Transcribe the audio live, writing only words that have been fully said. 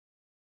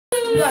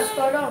You gotta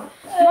start on.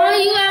 Mom,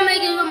 you gotta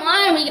make it with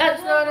mine. We gotta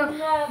start on.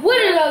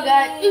 What is up,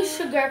 guys? It's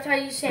your girl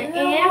Taisha and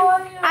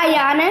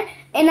Ayana,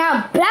 and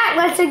I'm back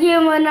once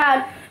again with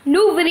a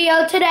new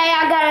video. Today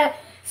I got a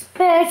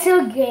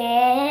special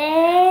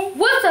guest.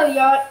 What's up,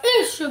 y'all?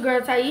 It's your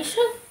girl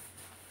Taisha.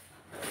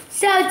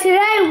 So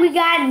today we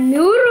got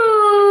noodles.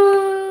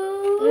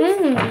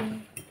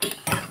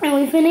 And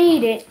we finna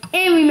eat it.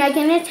 And we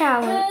making a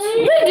challenge.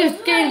 We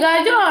just kidding,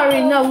 guys. Y'all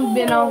already know we've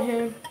been on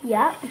here.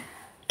 Yep.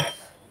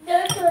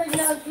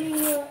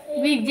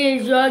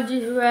 Y'all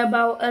just read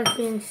about us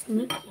being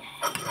sneaky.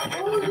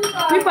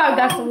 We probably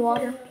got some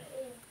water.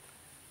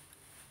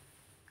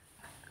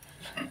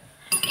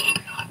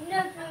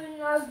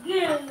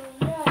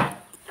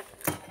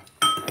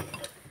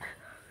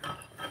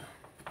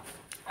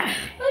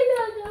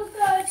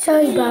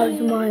 Sorry about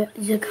my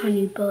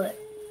zucchini butt.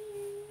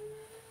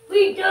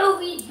 We do.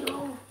 We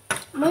don't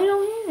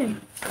hear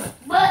him.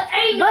 But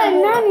ain't But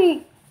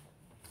Nanny.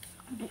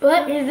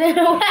 But is it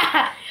a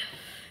wow?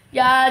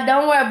 Y'all,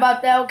 don't worry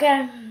about that,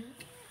 okay?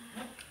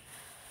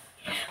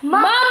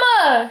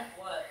 Mama!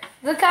 What?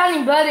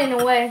 Zucchini butt in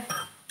the way. You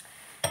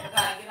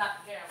gotta get out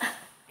the camera.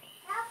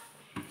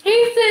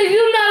 He said,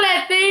 you know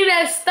that thing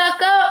that's stuck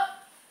up?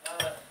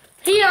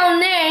 He on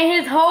there and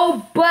his whole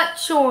butt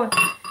showing.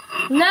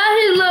 Now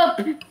his little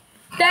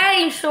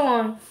thing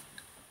showing.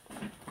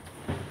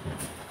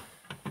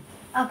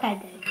 Okay,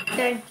 Daddy.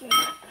 Thank you.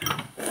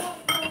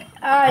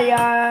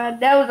 Alright,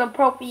 that was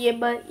appropriate,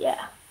 but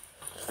yeah.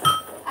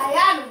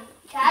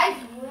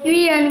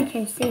 You only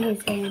can see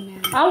his hand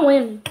now. I'm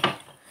winning.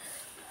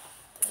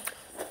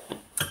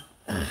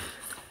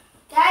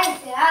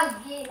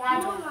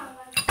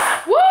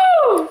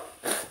 Woo!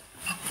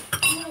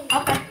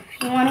 Okay.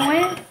 You want to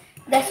win?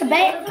 That's a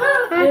bet. It's a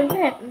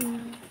bet.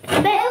 It's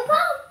a bet.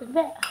 It's a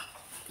bet.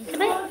 It's a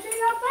bet.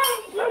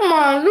 Come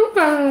on, look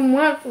at him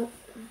muscle.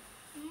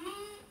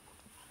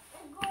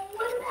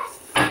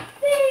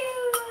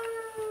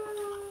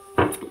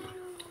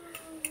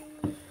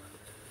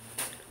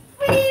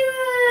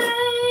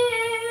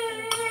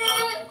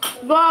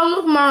 God,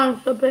 look mine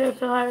compared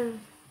to hers.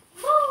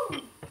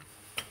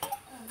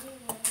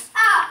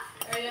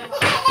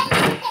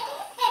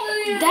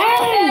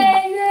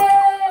 Dang.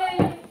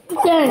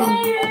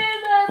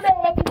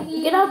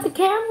 Get out the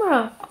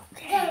camera.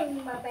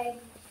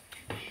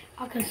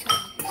 Okay, so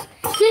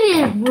She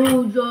is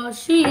rude, y'all.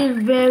 She is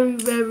very,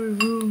 very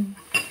rude.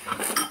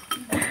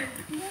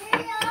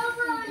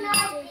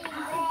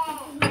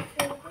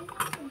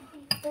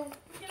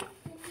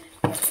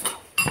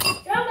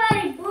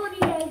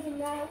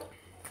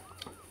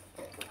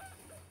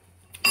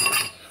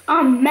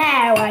 I'm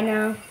mad right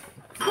now.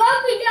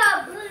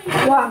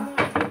 Why?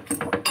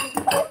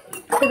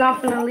 Because I'm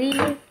finna leave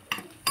you.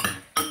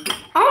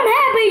 I'm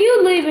happy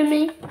you leaving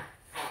me.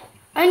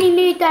 I only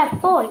need that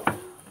fork.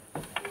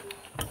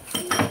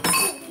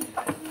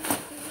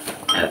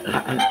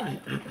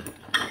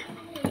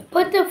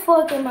 Put the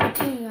fork in my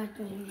tea, I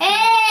think.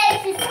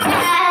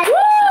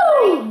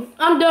 Woo!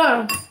 I'm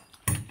done.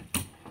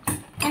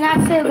 And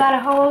I still got a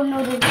whole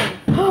noodle there.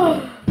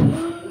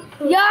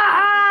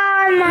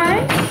 Yeah,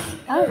 nice.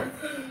 Oh.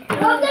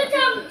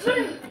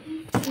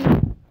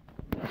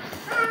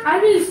 I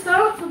need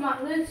stuff to my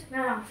list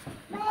now.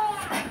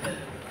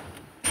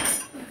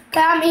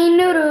 I'm eating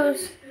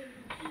noodles.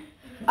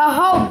 A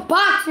whole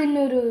box of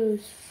noodles.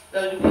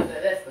 So you can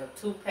say that's a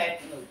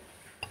 2-pack noodle.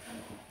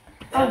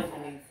 That's what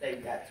you need to say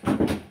you got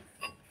 2.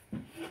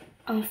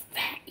 I'm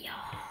fat,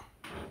 y'all.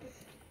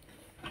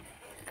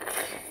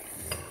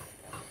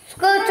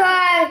 School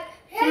try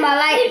to my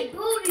life.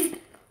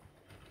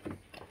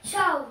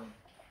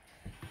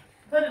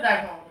 Put it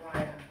back on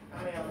right now. I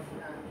mean, on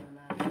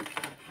the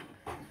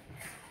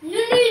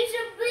You need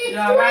to be You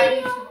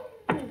alright?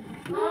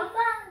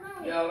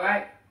 You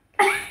alright?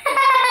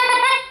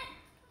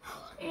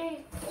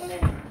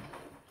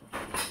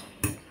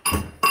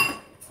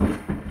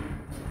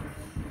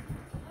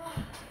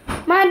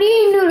 My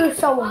these noodles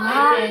so You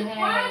hot. can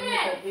hang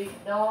with the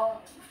big dog.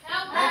 You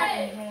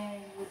can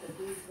hang with the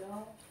big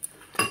dog.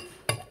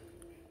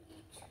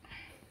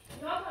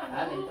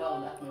 I didn't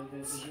know that was going to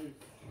be.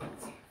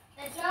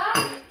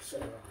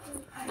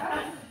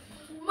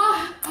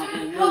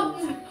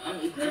 I'm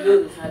eating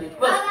noodles. How they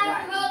bust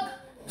right.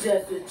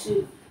 Just the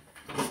two.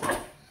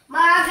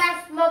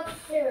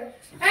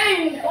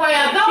 Hey, Oh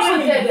yeah, don't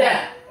forget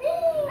that.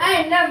 I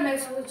ain't never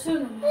messing with you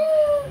no more.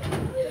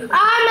 I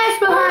mess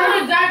with Put her.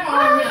 it back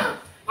on him.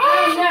 I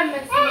ain't never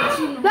messing with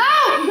you no more. Don't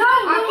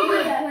I do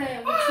quit that.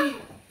 playing with you.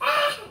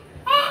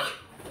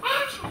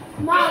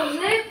 My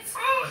lips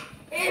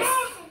is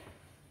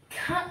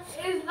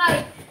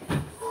like.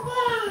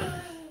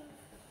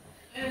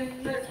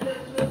 And let's look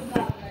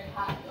like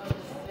hot.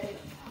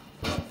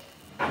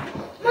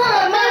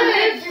 My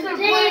lips are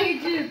really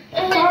just.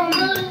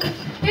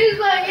 It's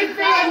like it feels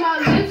like my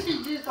lips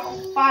is just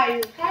on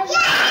fire.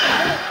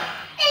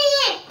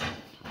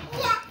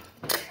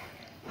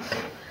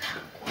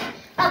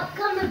 I'm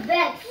coming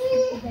back.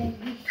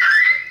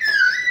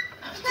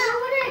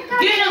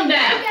 Get him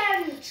down.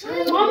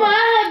 Mama, I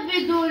have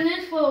been doing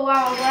this for a a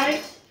while,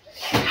 right?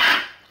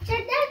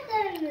 Check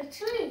that in the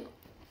tree.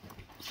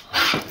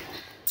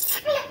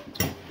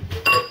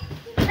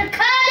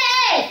 Cut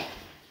it!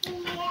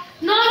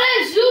 No,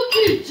 that's you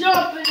keep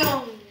jumping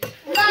on me.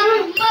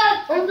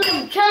 I'm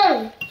gonna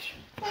challenge.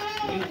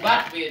 You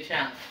about to be a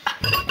challenge.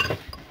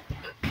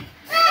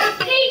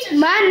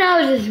 My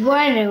nose is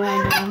running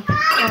right now.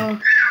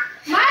 Oh.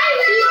 She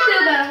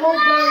still got a whole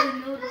bowl of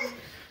noodles.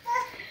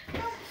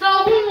 So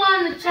who won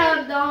the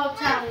challenge, the whole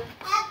challenge?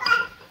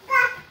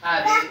 I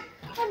did.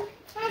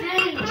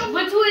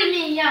 Between me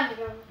and Yana.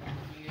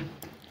 You.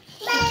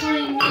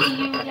 Between me and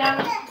you,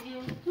 Yana. You.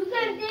 You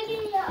can dig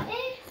in your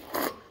ear.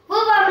 What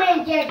about me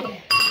and JJ?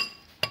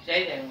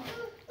 JJ won.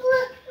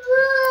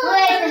 Who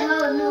ate the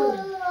whole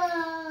noodle?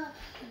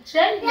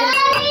 JJ.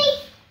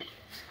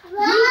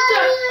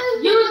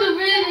 You the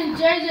reason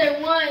JJ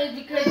won is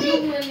because you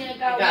went there and You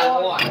got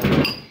got water. water.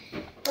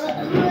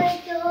 Who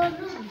ate the whole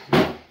noodle?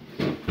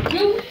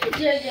 You and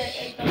JJ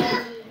ate the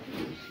whole noodle.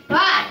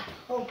 Right.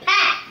 Whole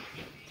pack.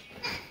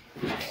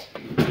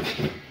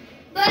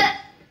 But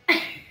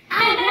I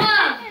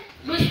won.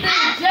 But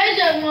still,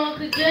 JJ won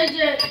because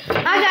JJ. I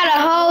got a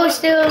whole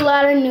still a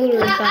lot of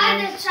noodles. I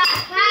just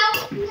chopped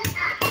out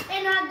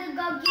and I had to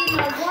go get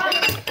my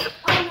water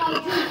on my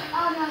juice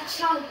on my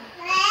shoulder.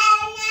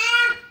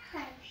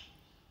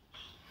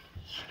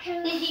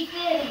 Did you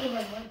feel it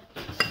again?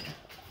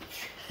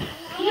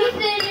 You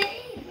didn't.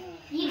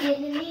 You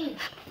didn't eat.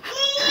 I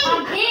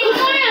did.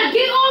 Gloria,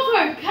 get off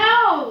her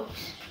couch.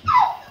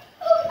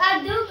 I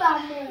do got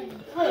money.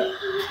 Look,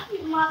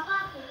 in my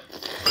pocket.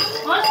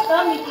 My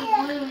stomach is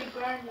really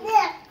burning.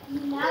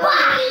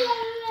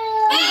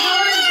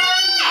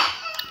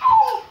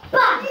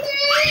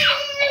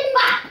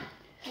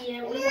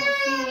 Yeah, we gonna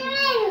see.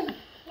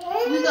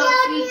 We gonna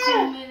see 2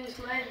 minutes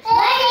later.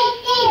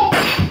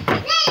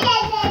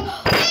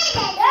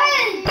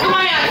 Come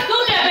on, y'all.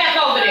 Scoot that back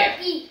over there.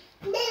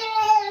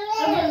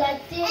 I went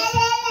like this.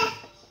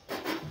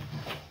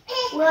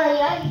 Well,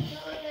 yeah.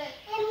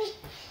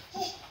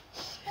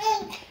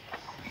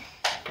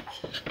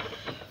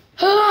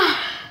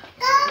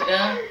 You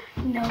done?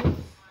 No.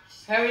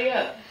 Hurry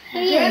up.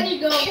 Granny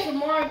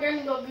tomorrow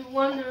Granny gonna be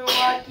wondering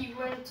why I keep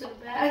running to the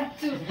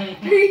bathroom.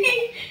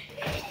 Granny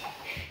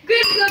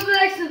gonna be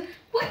like,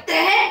 what the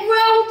heck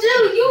wrong with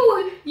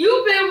you? You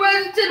been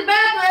running to the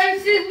bathroom ever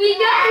since we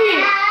got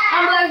here.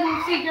 I'm like, let me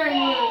see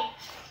Granny.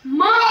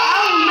 Mom, I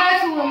was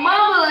messing with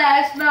Mama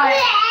last night. I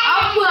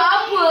put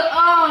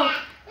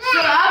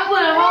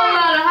a whole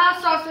lot of hot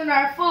sauce in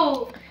our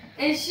food,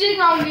 and she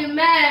gonna get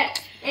mad.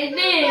 And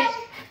then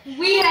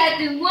we had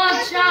this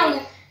one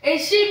challenge, and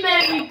she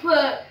made me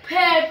put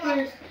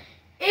peppers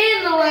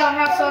and a lot of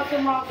hot sauce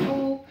in my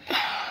food.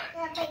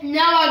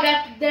 Now I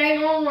got the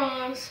dang on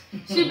runs.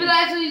 She be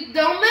like, so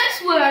don't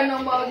mess with her no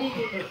more, did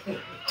you?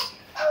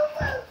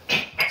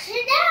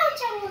 Sit down,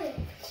 Charlie.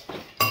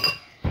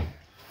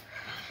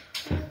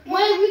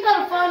 Wait, we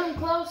gotta find them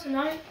clothes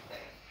tonight.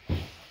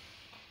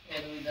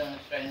 And we done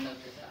straighten up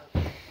this house.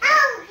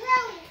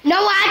 No,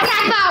 I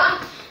tap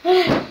out.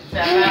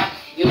 Tap out.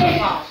 Give me a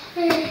phone.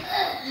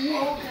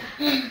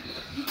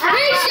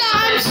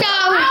 I'm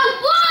sorry.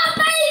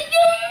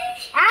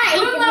 I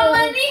ate my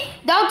money.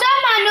 Don't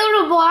touch my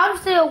noodle boy. I'm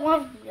still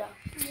one.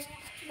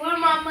 Where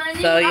my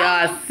money? So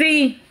y'all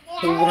see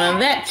who won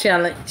that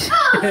challenge.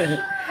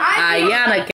 Ayana